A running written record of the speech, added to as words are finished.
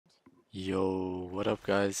Yo, what up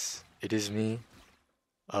guys? It is me.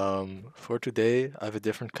 For today, I have a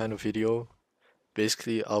different kind of video.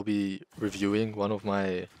 Basically, I'll be reviewing one of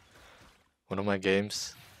my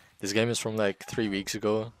games. This game is from like 3 weeks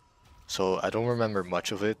ago, so I don't remember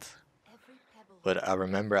much of it, but I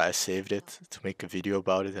remember I saved it to make a video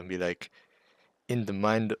about it and be like in the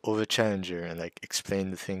mind of a challenger and like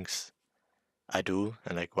explain the things I do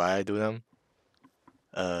and like why I do them.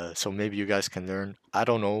 So maybe you guys can learn. I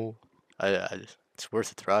don't know. It's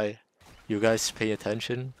worth a try. You guys pay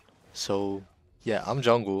attention. So yeah, I'm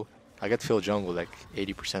jungle. I get feel jungle like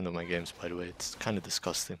 80% of my games, by the way. It's kind of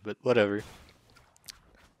disgusting, but whatever.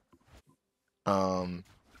 Um,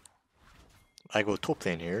 I go top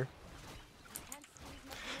lane here.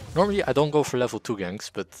 Normally I don't go for level 2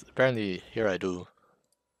 ganks, but apparently here I do.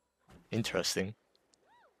 Interesting.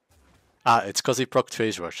 Ah, it's cause he procced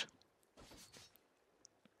phase rush.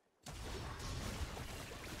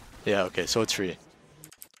 Yeah, okay, so it's free.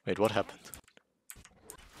 Wait, what happened?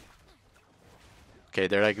 Okay,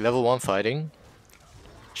 they're like level 1 fighting.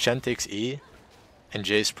 Shen takes E, and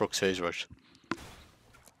Jace procs phase rush.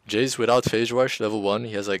 Jace without phase rush, level 1,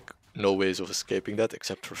 he has like no ways of escaping that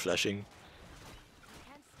except for flashing.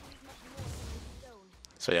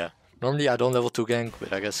 So yeah, normally I don't level 2 gank,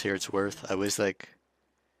 but I guess here it's worth. I waste like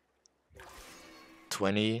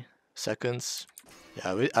 20 seconds.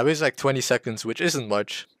 Yeah, I waste like 20 seconds, which isn't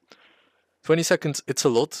much. 20 seconds, it's a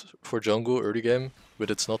lot for jungle early game, but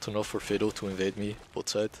it's not enough for Fiddle to invade me, bot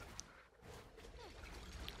side.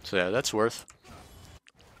 So yeah, that's worth.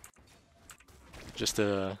 Just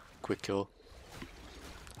a quick kill.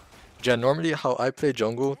 Yeah, normally how I play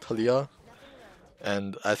jungle, Taliyah,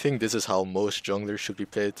 and I think this is how most junglers should be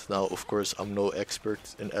played. Now, of course, I'm no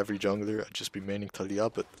expert in every jungler, I just be maining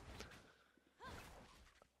Taliyah, but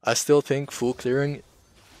I still think full clearing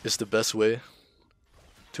is the best way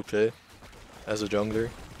to play as a jungler.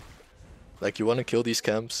 Like, you want to kill these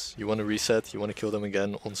camps, you want to reset, you want to kill them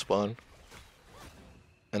again on spawn,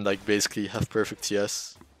 and like basically have perfect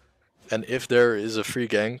CS. And if there is a free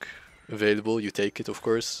gank available, you take it, of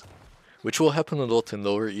course, which will happen a lot in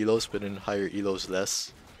lower elos, but in higher elos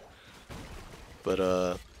less. But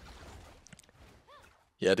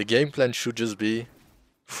yeah, the game plan should just be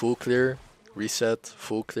full clear, reset,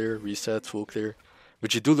 full clear, reset, full clear.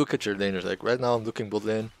 But you do look at your laners. Like right now I'm looking bot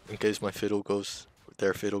lane in case my fiddle goes,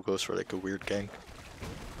 their fiddle goes for like a weird gank.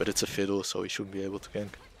 But it's a fiddle, so he shouldn't be able to gank.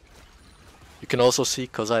 You can also see,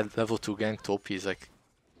 cause I level 2 gank top, he's like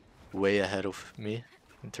way ahead of me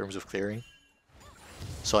in terms of clearing.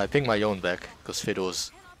 So I ping my own back, cause fiddle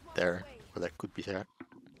is there, or like could be there.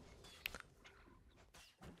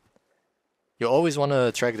 You always want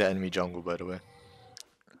to track the enemy jungle, by the way.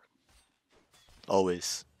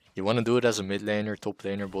 Always. You want to do it as a mid laner, top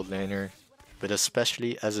laner, bot laner, but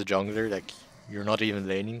especially as a jungler, like you're not even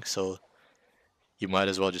laning, so you might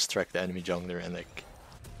as well just track the enemy jungler and like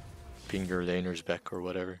ping your laners back or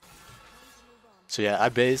whatever. So yeah, I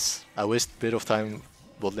base. I waste a bit of time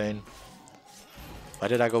bot lane. Why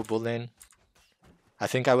did I go bot lane? I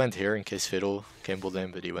think I went here in case Fiddle came bot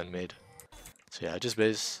lane, but he went mid. So yeah, I just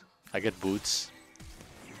base. I get boots.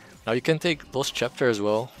 Now you can take Lost Chapter as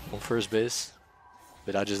well on first base,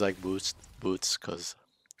 but I just like boots because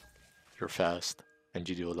you're fast and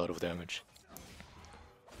you do a lot of damage.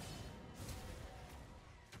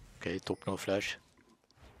 Okay, top no flash.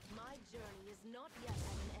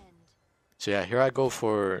 So yeah, here I go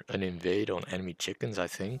for an invade on enemy chickens, I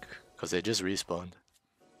think, because they just respawned.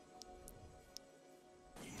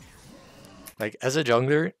 Like, as a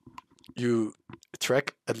jungler, you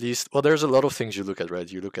track at least, well, there's a lot of things you look at,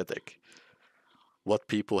 right? You look at like what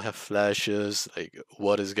people have flashes, like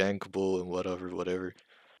what is gankable and whatever.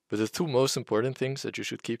 But the two most important things that you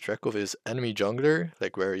should keep track of is enemy jungler,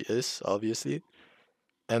 like where he is, obviously,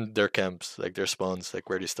 and their camps, like their spawns, like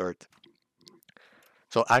where they start.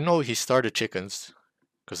 So I know he started chickens,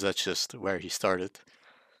 because that's just where he started.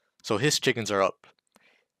 So his chickens are up.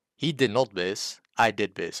 He did not base. I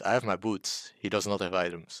did base. I have my boots. He does not have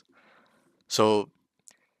items. So,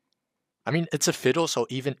 I mean, it's a fiddle, so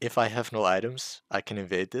even if I have no items, I can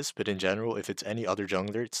invade this. But in general, if it's any other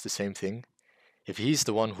jungler, it's the same thing. If he's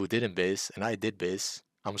the one who didn't base, and I did base,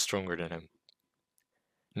 I'm stronger than him.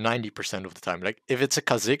 90% of the time. Like, if it's a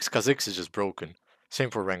Kha'Zix, Kha'Zix is just broken.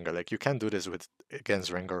 Same for Rengar. Like, you can't do this with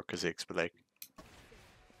against Rengar or Kha'Zix, but like,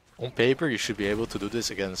 on paper, you should be able to do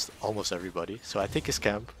this against almost everybody. So I take his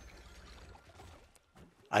camp.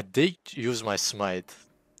 I did use my smite.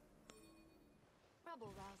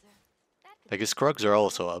 Like, his Krugs are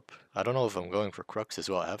also up. I don't know if I'm going for Krugs as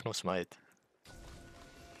well. I have no smite.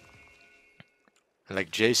 And like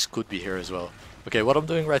Jace could be here as well. Okay, what I'm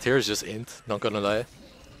doing right here is just int, not gonna lie.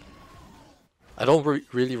 I don't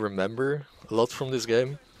really remember a lot from this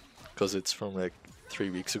game, because it's from like 3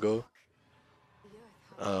 weeks ago.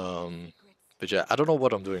 But yeah, I don't know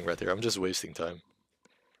what I'm doing right here. I'm just wasting time.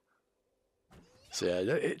 So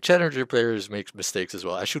yeah, challenger players make mistakes as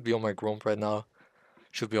well. I should be on my Gromp right now.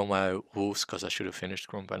 Should be on my Wolves, because I should have finished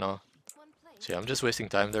Gromp by now. So yeah, I'm just wasting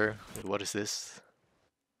time there. What is this?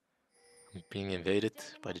 I'm being invaded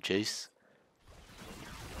by the Jace.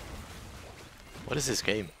 What is this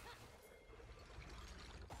game?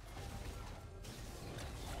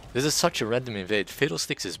 This is such a random invade.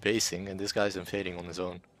 Fiddlesticks is basing and this guy's invading on his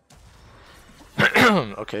own.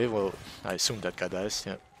 Okay, well, I assume that guy dies,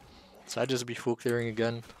 yeah. So I just be full clearing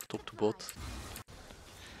again, top to bot.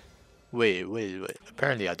 Wait.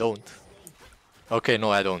 Apparently I don't. Okay, no,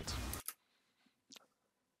 I don't.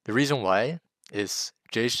 The reason why is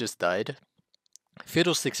Jace just died.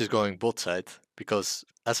 Fiddlesticks is going bot side because,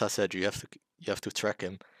 as I said, you have to track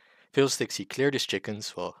him. Fiddlesticks, he cleared his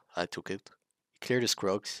chickens. Well, I took it. He cleared his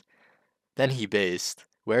crocs. Then he based.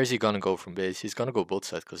 Where is he gonna go from base? He's gonna go bot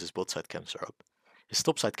side because his bot side camps are up. His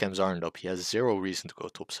top side camps aren't up. He has zero reason to go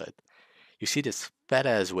top side. You see this fat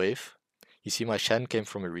ass wave? You see my Shen came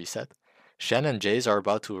from a reset. Shen and Jace are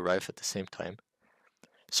about to arrive at the same time.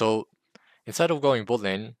 So instead of going bot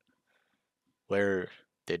lane, where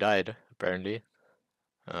they died apparently,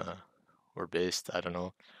 or based, I don't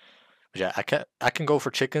know. But yeah, I can go for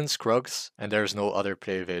chickens, Krugs, and there's no other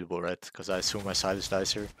play available, right? Because I assume my Silas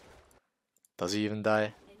dies here. Does he even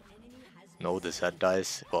die? No, the Zed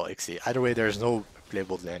dies. Well, XD. Either way, there's no play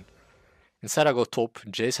bot lane. Instead, I go top.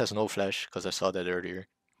 Jace has no flash, because I saw that earlier.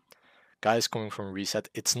 Guy is coming from reset.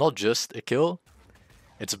 It's not just a kill,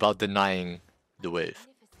 it's about denying the wave.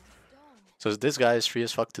 So this guy is free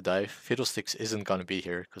as fuck to die. Fiddlesticks isn't gonna be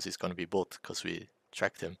here, because he's gonna be bot, because we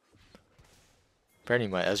tracked him. Apparently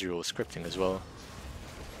my Ezreal was scripting as well,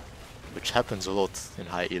 which happens a lot in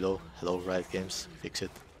high elo. Hello Riot Games, fix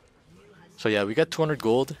it. So yeah, we got 200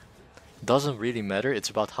 gold. Doesn't really matter, it's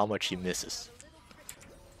about how much he misses.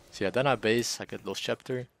 So yeah, then I base, I get Lost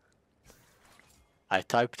Chapter. I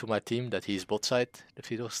type to my team that he's bot side, the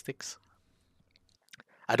Fiddlesticks.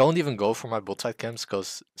 I don't even go for my bot side camps,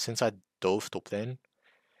 because since I dove top lane,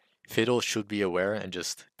 Fiddle should be aware and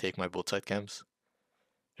just take my bot side camps.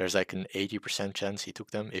 There's like an 80% chance he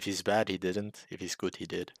took them. If he's bad, he didn't. If he's good, he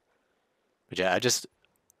did. But yeah, I just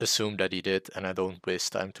assume that he did, and I don't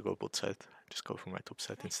waste time to go bot side. I just go for my top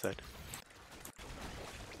side instead.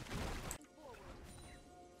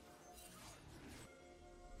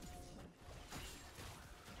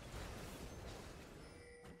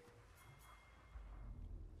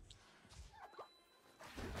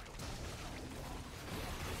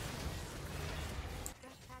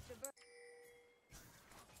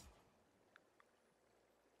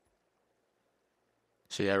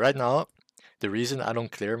 So yeah, right now, the reason I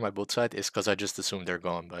don't clear my bot side is because I just assume they're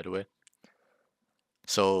gone, by the way.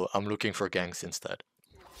 So I'm looking for ganks instead.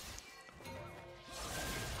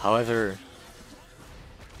 However,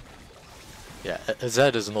 yeah,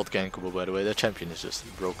 Zed is not gankable, by the way. The champion is just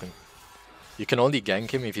broken. You can only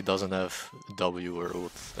gank him if he doesn't have W or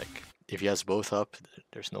ult. Like, if he has both up,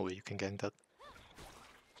 there's no way you can gank that.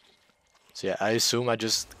 So yeah, I assume I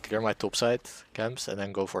just clear my top side camps and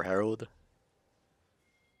then go for Herald.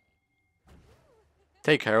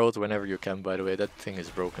 Take Herald whenever you can, by the way, that thing is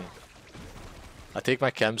broken. I take my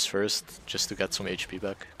camps first, just to get some HP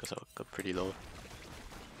back, because I got pretty low.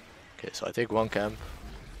 Okay, so I take one camp.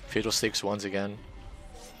 Fiddlesticks once again.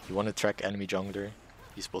 You want to track enemy jungler.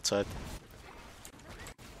 He's bot side.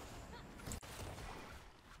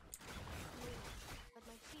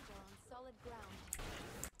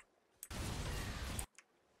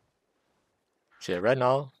 So yeah, right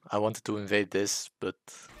now, I wanted to invade this, but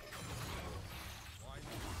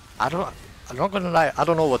I'm not gonna lie, I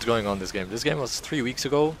don't know what's going on in this game. This game was 3 weeks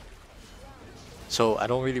ago, so I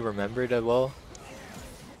don't really remember it that well.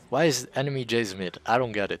 Why is enemy Jace mid? I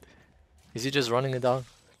don't get it. Is he just running it down?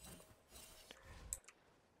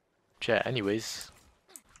 Yeah, anyways,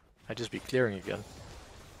 I just be clearing again.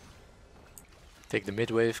 Take the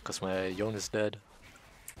mid wave, cause my Yone is dead.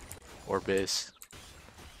 Or base.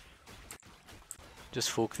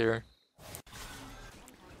 Just full clear.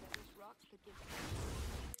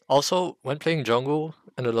 Also, when playing jungle,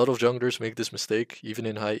 and a lot of junglers make this mistake, even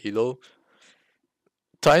in high elo,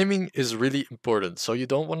 timing is really important. So you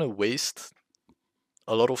don't want to waste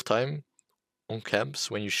a lot of time on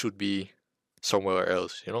camps when you should be somewhere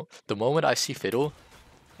else, you know? The moment I see Fiddle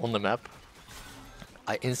on the map,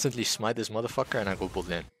 I instantly smite this motherfucker and I go bot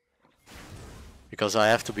lane. Because I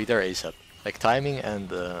have to be there ASAP. Like timing and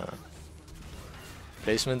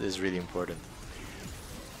placement is really important.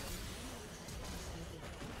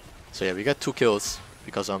 So yeah, we got 2 kills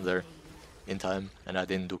because I'm there in time and I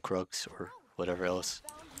didn't do Krugs or whatever else.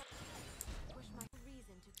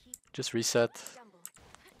 Just reset,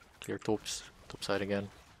 clear top side again.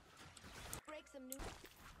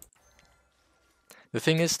 The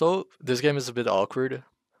thing is though, this game is a bit awkward.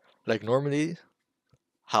 Like normally,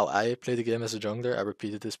 how I play the game as a jungler, I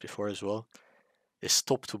repeated this before as well, is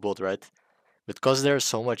top to bot, right? But because there's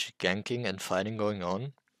so much ganking and fighting going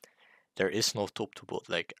on, there is no top to bot.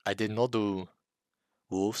 Like, I did not do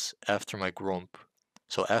wolves after my Gromp.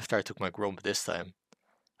 So after I took my Gromp this time,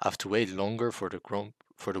 I have to wait longer for the Gromp,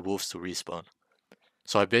 for the wolves to respawn.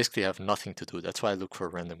 So I basically have nothing to do. That's why I look for a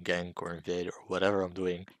random gank or invade or whatever I'm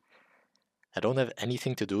doing. I don't have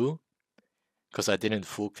anything to do because I didn't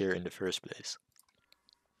full clear in the first place.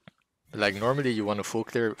 Like normally you want to full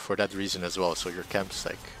clear for that reason as well, so your camps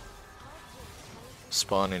like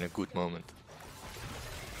spawn in a good moment.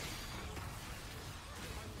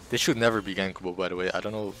 This should never be gankable, by the way. I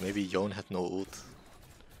don't know, maybe Yone had no ult.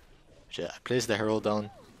 But yeah, I placed the Herald down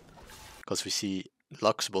because we see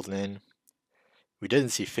Lux bot lane. We didn't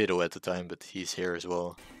see Fiddle at the time, but he's here as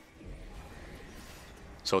well.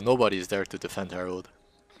 So nobody is there to defend Herald.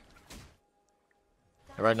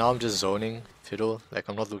 And right now I'm just zoning Fiddle, like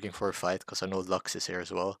I'm not looking for a fight because I know Lux is here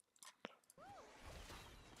as well.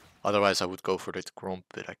 Otherwise I would go for the Gromp,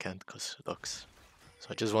 but I can't because Lux. So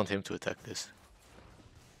I just want him to attack this.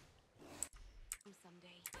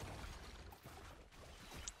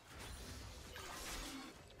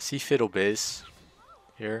 See Fiddle base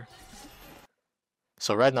here.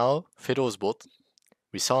 So right now, Fiddle is bot.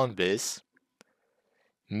 We saw him base.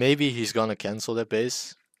 Maybe he's gonna cancel that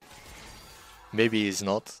base. Maybe he's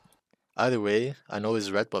not. Either way, I know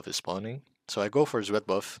his red buff is spawning. So I go for his red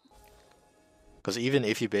buff. Because even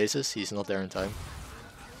if he bases, he's not there in time.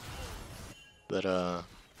 But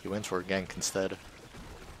he went for a gank instead.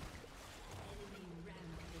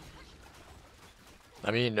 I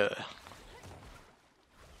mean,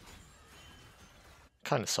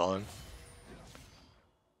 kinda saw him.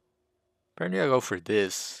 Apparently I go for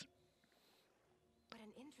this.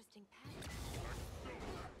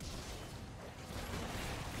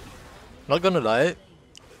 Not gonna lie,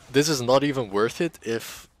 this is not even worth it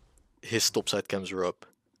if his topside cams are up.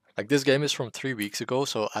 Like this game is from 3 weeks ago,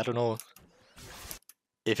 so I don't know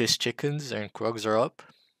if his chickens and Krugs are up.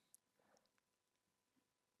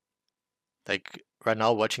 Like right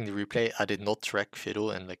now watching the replay, I did not track Fiddle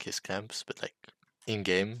and like his camps, but like in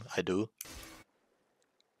game I do.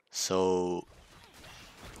 So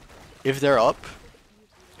if they're up,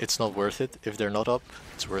 it's not worth it. If they're not up,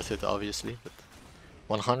 it's worth it obviously. But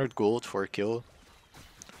 100 gold for a kill.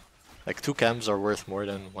 Like 2 camps are worth more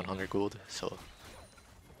than 100 gold, so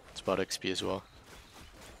it's about XP as well.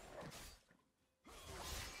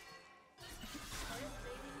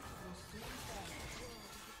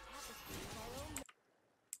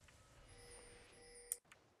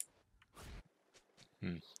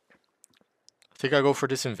 I think I go for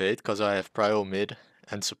this invade because I have prio mid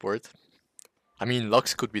and support. I mean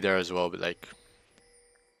Lux could be there as well, but like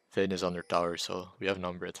Vayne is under tower, so we have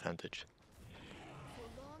number advantage.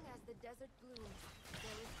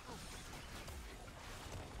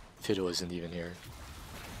 Fiddle isn't even here.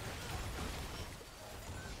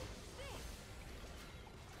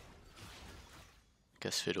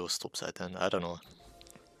 Guess Fiddle stops at 10, I don't know.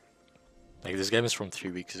 Like this game is from 3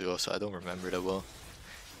 weeks ago, so I don't remember that well.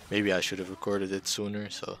 Maybe I should have recorded it sooner,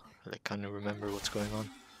 so I like, kind of remember what's going on.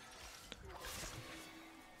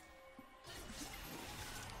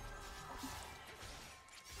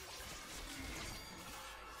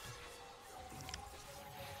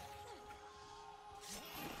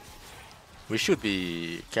 We should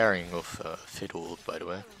be carrying off Fiddle, by the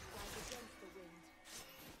way.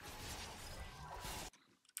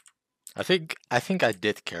 I think I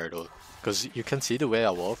did care though, because you can see the way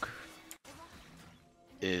I walk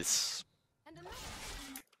is...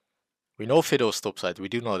 We know Fiddle's topside, we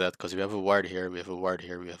do know that because we have a ward here, we have a ward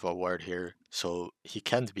here, we have a ward here, so he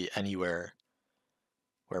can't be anywhere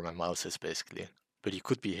where my mouse is basically. But he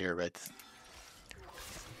could be here, right?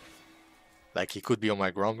 Like he could be on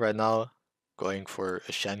my Gromp right now, going for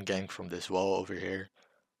a Shen gank from this wall over here,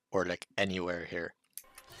 or like anywhere here.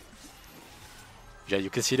 Yeah,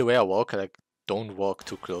 you can see the way I walk, like don't walk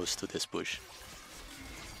too close to this bush.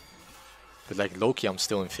 But like Loki, I'm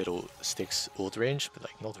still in Fiddle Stick's ult range, but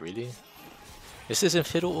like not really. Is this in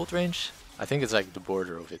Fiddle ult range? I think it's like the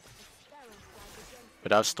border of it.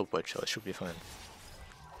 But I have stopwatch, so it should be fine.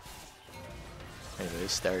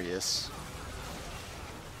 Anyways, there he is.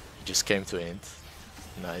 He just came to end.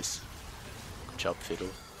 Nice. Good job, Fiddle.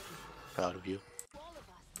 Proud of you.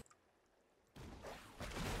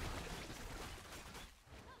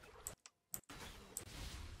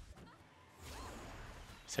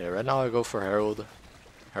 So yeah, right now I go for Herald.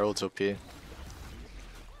 Herald's OP.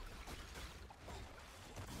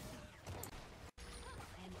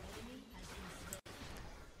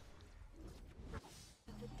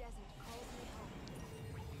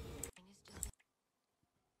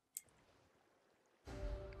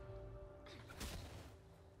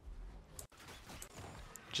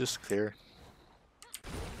 Just clear.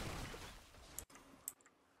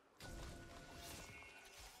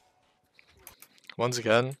 Once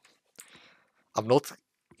again, I'm not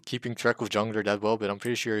keeping track of jungler that well, but I'm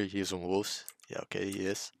pretty sure he's on wolves. Yeah, okay, he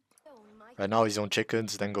is. Right now he's on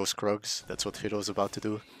chickens, then goes Krugs. That's what Fiddle's about to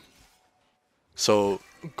do. So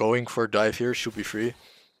going for a dive here should be free.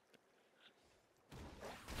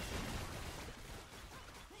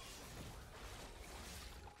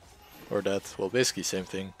 Or that, well, basically same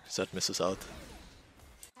thing. Zed misses out.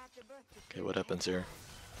 Okay, what happens here?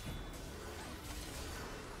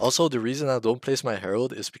 Also, the reason I don't place my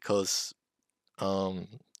Herald is because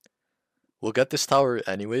we'll get this tower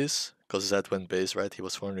anyways, because Zed went base, right? He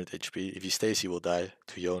was 400 HP. If he stays, he will die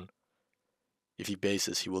to Yone. If he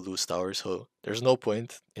bases, he will lose tower, so there's no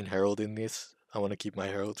point in heralding this. I want to keep my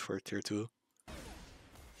Herald for tier 2.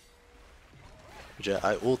 But yeah,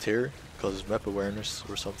 I ult here, because map awareness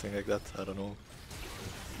or something like that, I don't know.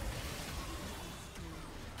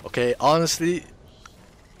 Okay, honestly,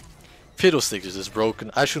 Fiddlesticks is just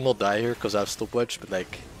broken. I should not die here, because I have stopwatch, but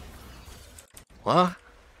like... What?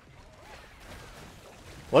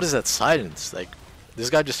 What is that silence? Like, this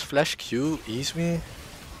guy just flash Q, ease me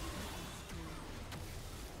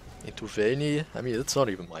into Vayne. I mean, it's not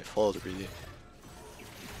even my fault, really.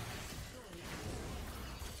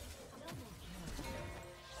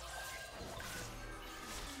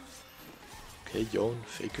 Okay, Yone,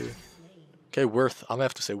 Faker. Okay, worth. I'm gonna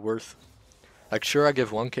have to say worth. Like, sure, I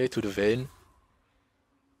give 1k to the Vayne.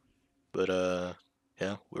 But,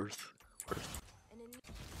 yeah, worth. Worth.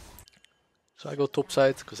 So I go top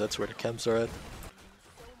side, because that's where the camps are at.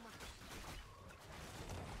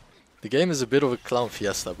 The game is a bit of a clown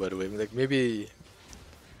fiesta, by the way. Like, maybe...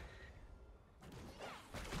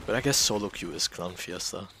 But I guess solo queue is clown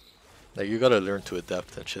fiesta. Like, you gotta learn to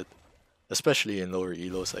adapt and shit. Especially in lower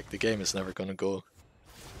elos, like, the game is never gonna go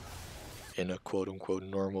in a quote-unquote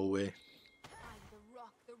normal way.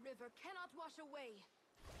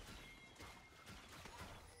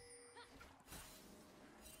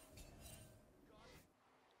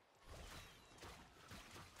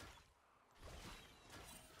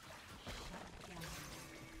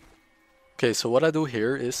 Okay, so what I do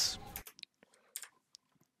here is...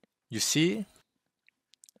 You see...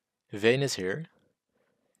 Vayne is here.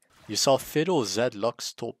 You saw Fiddle, Zed,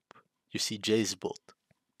 Lux top. You see Jay's bot.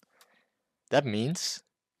 That means...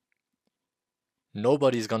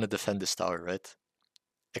 Nobody's gonna defend this tower, right?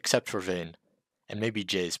 Except for Vayne. And maybe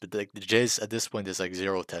Jay's, but like the Jay's at this point is like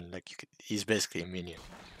 0-10. Like he's basically a minion.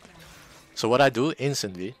 So what I do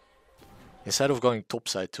instantly, instead of going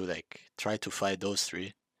topside to like try to fight those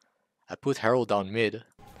three, I put Herald down mid,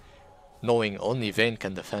 knowing only Vayne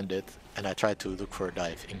can defend it, and I try to look for a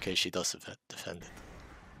dive in case she does defend it.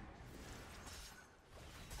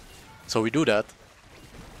 So we do that.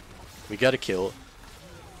 We get a kill.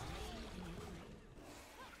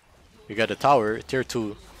 We get a tower, tier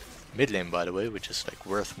 2 mid lane, by the way, which is like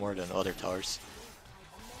worth more than other towers.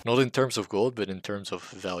 Not in terms of gold, but in terms of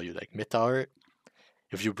value. Like mid tower,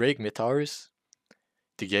 if you break mid towers,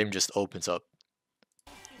 the game just opens up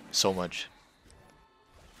so much.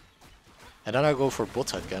 And then I go for bot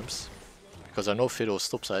side camps, because I know Fiddle's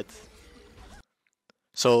top side.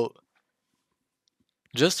 So,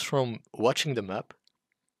 just from watching the map,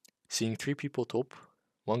 seeing 3 people top,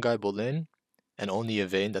 1 guy bot lane, and only a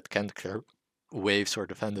Vayne that can't clear waves or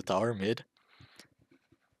defend the tower mid,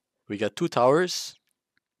 we get 2 towers,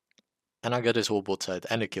 and I get this whole bot side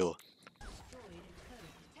and a kill.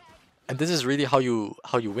 And this is really how you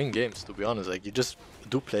win games, to be honest. Like, you just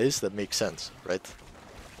do plays that make sense, right?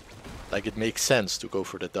 Like, it makes sense to go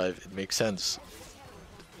for the dive. It makes sense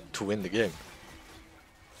to win the game.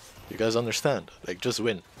 You guys understand? Like, just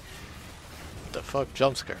win. What the fuck?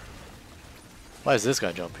 Jump scare. Why is this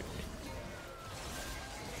guy jumping me?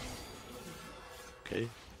 Okay.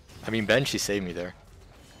 I mean, Banshee saved me there.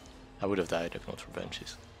 I would have died if not for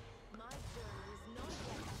Banshees.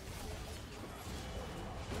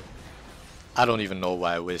 I don't even know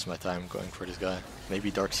why I waste my time going for this guy.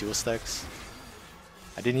 Maybe Dark Seal stacks?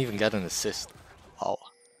 I didn't even get an assist. Wow.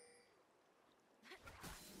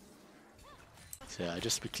 So yeah, I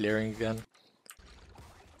just be clearing again.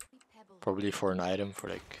 Probably for an item for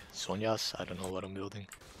like Sonya's. I don't know what I'm building.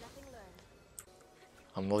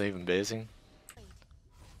 I'm not even basing.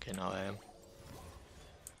 Okay, now I am.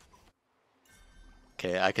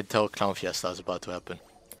 Okay, I can tell Clown Fiesta is about to happen.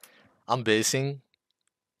 I'm basing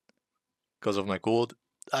because of my gold.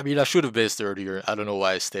 I mean, I should have based earlier. I don't know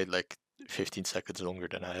why I stayed like 15 seconds longer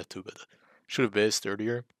than I had to, but should have based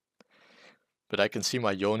earlier. But I can see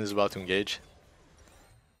my Yone is about to engage.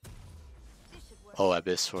 Oh, I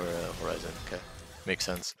based for Horizon. Okay, makes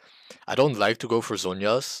sense. I don't like to go for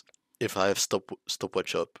Zhonya's if I have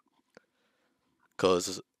stopwatch up,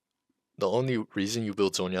 because the only reason you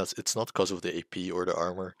build Zhonya's, it's not because of the AP or the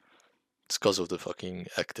armor. It's because of the fucking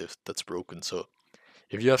active that's broken. So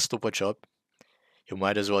if you have stopwatch up, you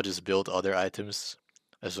might as well just build other items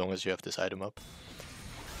as long as you have this item up.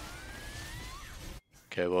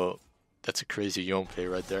 Okay, well, that's a crazy Yone play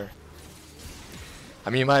right there. I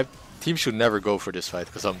mean, my team should never go for this fight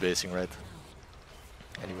because I'm basing, right?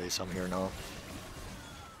 Anyways, I'm here now.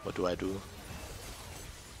 What do? I do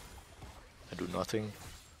nothing.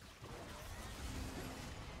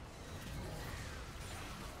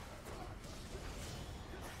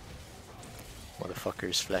 Motherfucker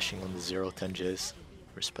is flashing on the 0-10 J's.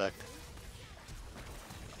 Respect.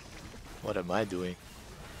 What am I doing?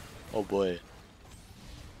 Oh boy.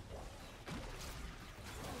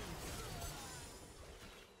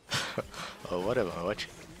 Oh, what am I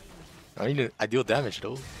watching? I mean, I deal damage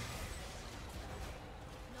though.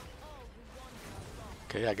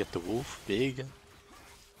 Okay, I get the wolf. Big.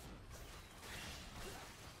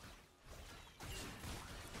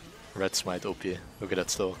 Red Smite OP. Look at that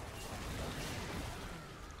still.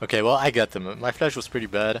 Okay, well, I get them. My flash was pretty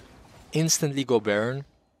bad. Instantly go Baron.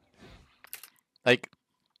 Like,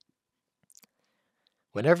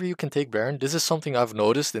 whenever you can take Baron, this is something I've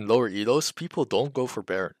noticed in lower elos. People don't go for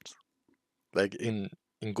Barons. Like, in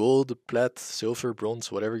gold, plat, silver,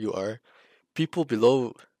 bronze, whatever you are, people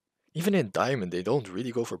below, even in diamond, they don't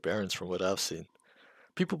really go for Barons from what I've seen.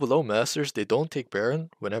 People below masters, they don't take Baron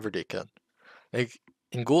whenever they can. Like,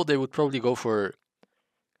 in gold, they would probably go for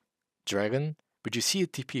Dragon, but you see a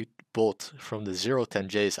TP bolt from the 0-10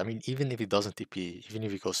 J's. I mean, even if he doesn't TP, even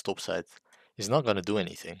if he goes topside, he's not gonna do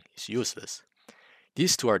anything. He's useless.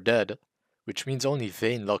 These two are dead, which means only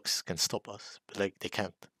Vayne Lux can stop us, but like, they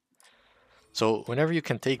can't. So, whenever you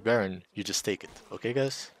can take Baron, you just take it. Okay,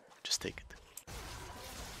 guys? Just take it.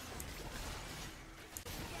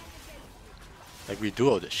 Like, we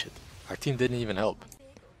duo this shit. Our team didn't even help.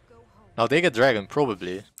 Now, they get Dragon,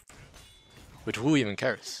 probably. But who even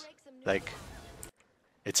cares? Like,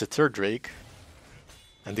 it's a third Drake.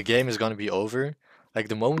 And the game is gonna be over. Like,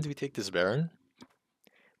 the moment we take this Baron,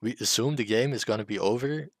 we assume the game is gonna be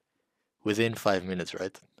over within 5 minutes,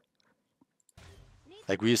 right?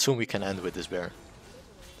 Like, we assume we can end with this Baron.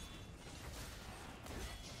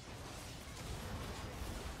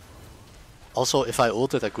 Also, if I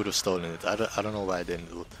ulted, I could have stolen it. I don't know why I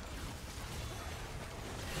didn't ult.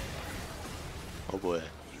 Oh boy.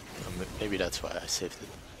 Maybe that's why I saved it.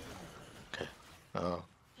 Okay. Oh.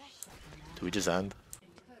 Do we just end?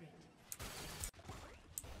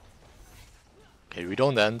 Okay, we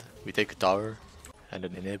don't end. We take a tower and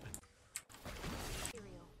an inhib.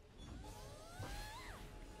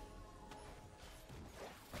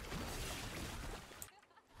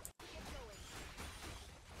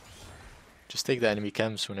 Just take the enemy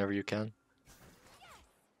camps whenever you can.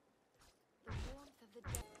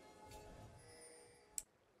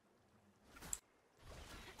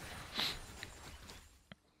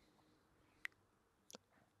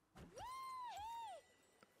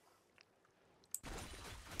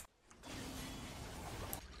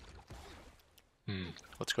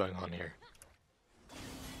 What's going on here?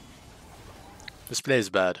 This play is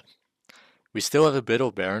bad. We still have a bit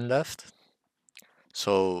of Baron left.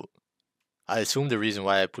 So I assume the reason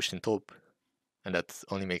why I pushed in top, and that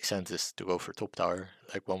only makes sense, is to go for top tower,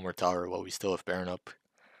 like one more tower while we still have Baron up.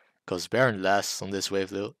 Because Baron lasts on this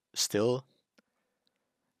wave still,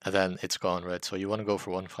 and then it's gone, right? So you want to go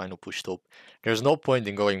for one final push top. There's no point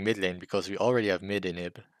in going mid lane because we already have mid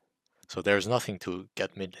inhib. So there's nothing to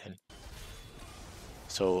get mid lane.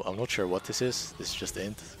 So I'm not sure what this is. This is just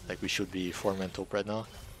int. Like, we should be 4-man top right now.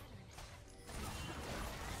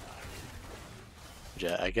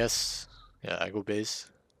 Yeah, I guess. Yeah, I go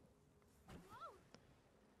base.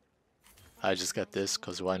 I just get this,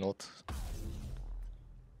 cause why not?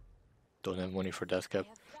 Don't have money for death cap.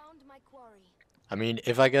 I mean,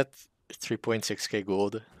 if I get 3.6k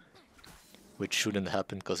gold, which shouldn't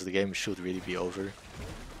happen because the game should really be over.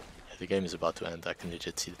 Yeah, the game is about to end. I can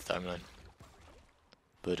legit see the timeline.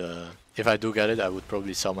 But if I do get it, I would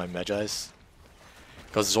probably sell my Magi's.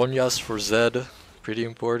 Because Zonia's for Zed, pretty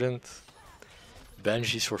important.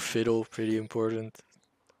 Banshees for Fiddle, pretty important.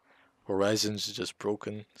 Horizon's just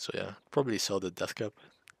broken, so yeah, probably sell the Death Cap.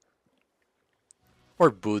 Or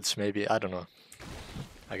Boots, maybe, I don't know.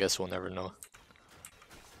 I guess we'll never know.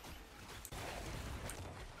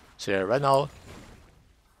 So yeah, right now,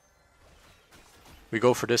 we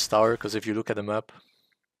go for this tower, because if you look at the map,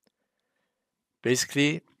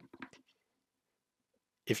 basically,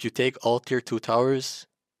 if you take all tier 2 towers,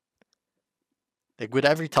 like with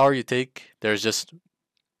every tower you take, there's just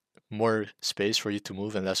more space for you to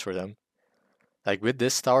move and less for them. Like with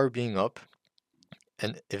this tower being up,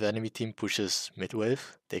 and if enemy team pushes mid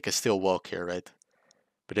wave, they can still walk here, right?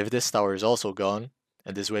 But if this tower is also gone,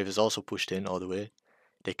 and this wave is also pushed in all the way,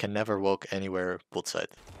 they can never walk anywhere both side.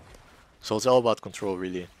 So it's all about control,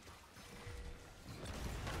 really.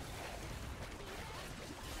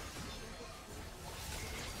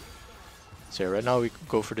 So yeah, right now we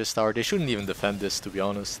go for this tower. They shouldn't even defend this, to be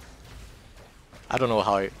honest. I don't know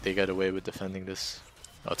how they get away with defending this.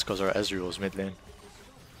 Oh, it's because our Ezreal is mid lane.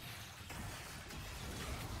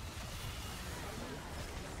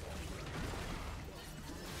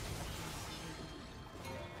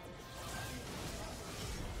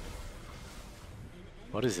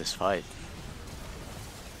 What is this fight?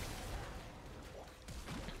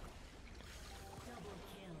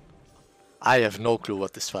 I have no clue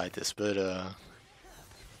what this fight is, but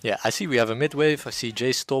yeah, I see we have a mid wave. I see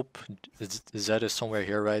Jay's top. Zed is somewhere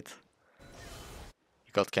here, right?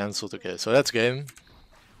 He got cancelled. Okay, so that's game.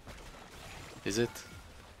 Is it?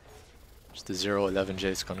 Just the 0-11 J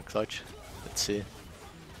is gonna clutch. Let's see.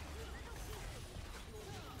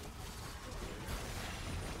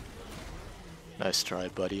 Nice try,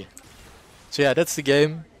 buddy. So yeah, that's the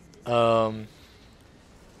game.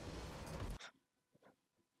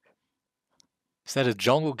 Is that a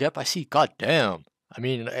jungle gap? I see. God damn. I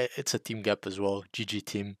mean, it's a team gap as well. GG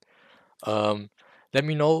team. Um, Let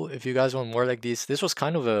me know if you guys want more like these. This was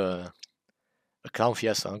kind of a clown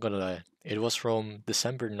fiesta, I'm gonna lie. It was from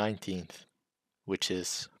December 19th, which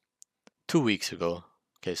is 2 weeks ago.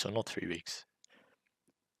 Okay, so not 3 weeks.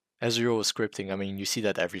 Ezreal was scripting. I mean, you see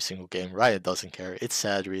that every single game. Riot doesn't care. It's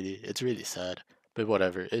sad, really. It's really sad. But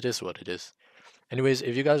whatever. It is what it is. Anyways,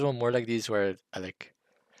 if you guys want more like these where I like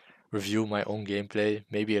review my own gameplay,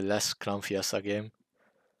 maybe a less clown fiesta game,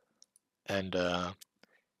 and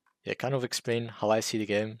yeah, kind of explain how I see the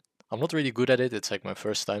game. I'm not really good at it. It's like my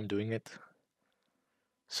first time doing it.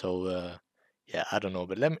 So yeah, I don't know.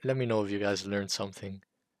 But let me know if you guys learned something.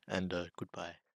 And goodbye.